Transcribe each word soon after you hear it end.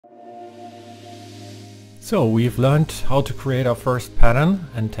So we've learned how to create our first pattern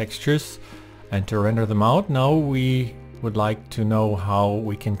and textures and to render them out. Now we would like to know how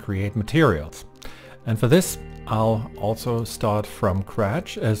we can create materials. And for this I'll also start from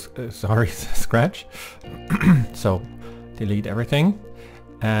scratch. So delete everything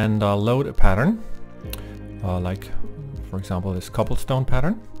and I'll load a pattern like for example this cobblestone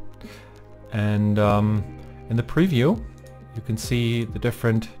pattern. And in the preview you can see the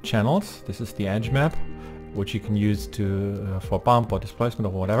different channels. This is the edge map, which you can use to for bump or displacement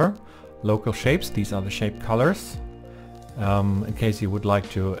or whatever. Local shapes, these are the shape colors. In case you would like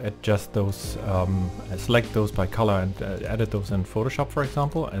to adjust those, select those by color and edit those in Photoshop, for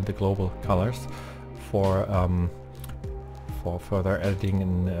example, and the global colors for further editing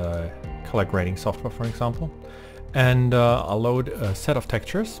in color grading software, for example. And I'll load a set of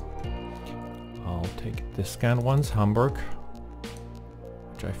textures. I'll take the scanned ones, Hamburg,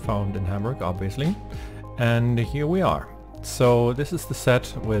 which I found in Hamburg, obviously. And here we are. So this is the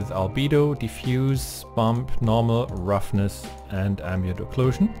set with albedo, diffuse, bump, normal, roughness and ambient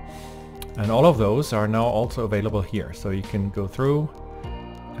occlusion. And all of those are now also available here. So you can go through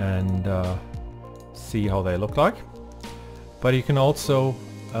and see how they look like. But you can also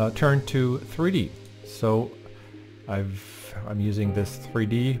turn to 3D. So I'm using this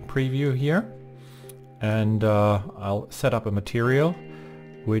 3D preview here. And I'll set up a material,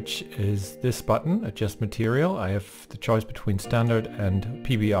 which is this button, adjust material. I have the choice between standard and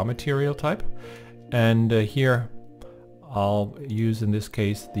PBR material type. And here I'll use in this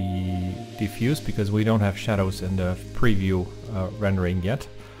case the diffuse because we don't have shadows in the preview rendering yet.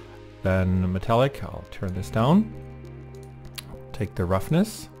 Then metallic, I'll turn this down. Take the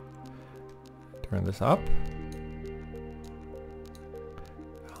roughness, turn this up.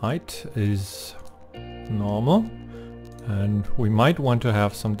 Height is normal. And we might want to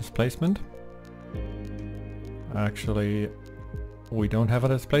have some displacement. Actually, we don't have a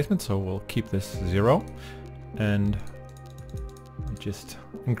displacement, so we'll keep this 0 and just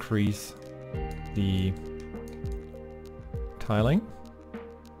increase the tiling.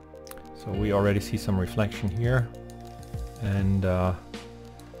 So we already see some reflection here. And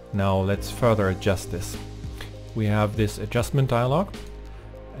now let's further adjust this. We have this adjustment dialog,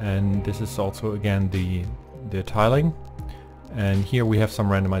 and this is also again the tiling. And here we have some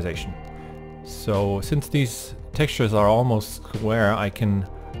randomization. So since these textures are almost square, I can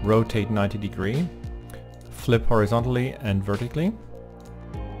rotate 90 degrees, flip horizontally and vertically.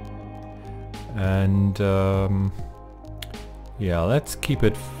 And yeah, let's keep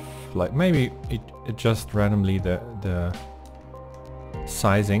it like maybe adjust randomly the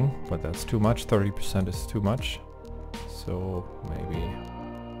sizing, but that's too much. 30% is too much. So maybe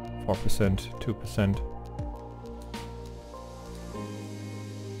 4%, 2%.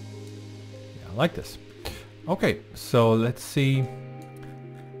 Like this. Okay, so let's see.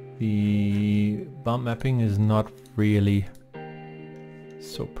 The bump mapping is not really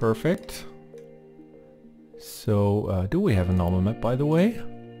so perfect. So do we have a normal map, by the way?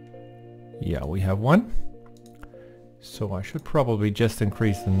 Yeah, we have one. So I should probably just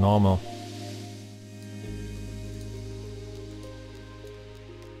increase the normal.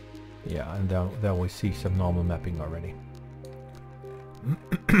 Yeah, and there we see some normal mapping already.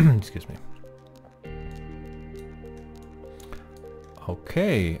 Excuse me.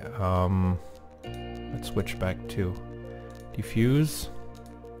 Okay, let's switch back to diffuse.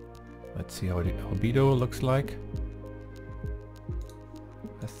 Let's see how the albedo looks like.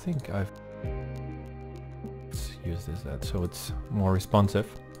 I think let's use this so it's more responsive.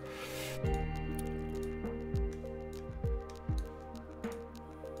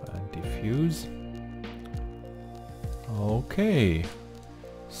 And diffuse. Okay.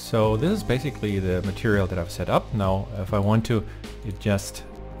 So this is basically the material that I've set up. Now if I want to adjust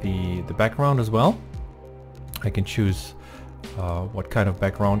the background as well, I can choose what kind of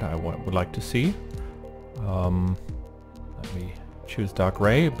background I would like to see. Let me choose dark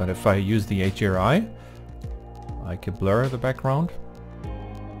gray, but if I use the HDRI, I can blur the background.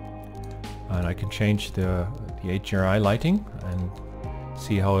 And I can change the HDRI lighting and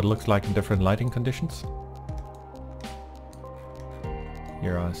see how it looks like in different lighting conditions.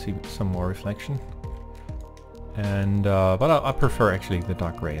 Here I see some more reflection, and but I prefer actually the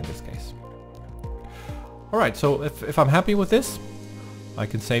dark gray in this case. Alright, so if I'm happy with this, I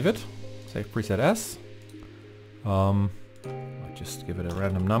can save it. Save preset S. I'll just give it a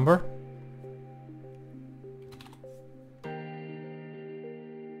random number.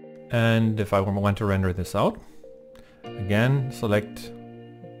 And if I want to render this out, again select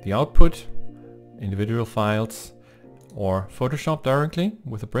the output, individual files, or Photoshop directly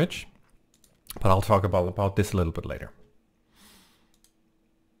with a bridge. But I'll talk about this a little bit later.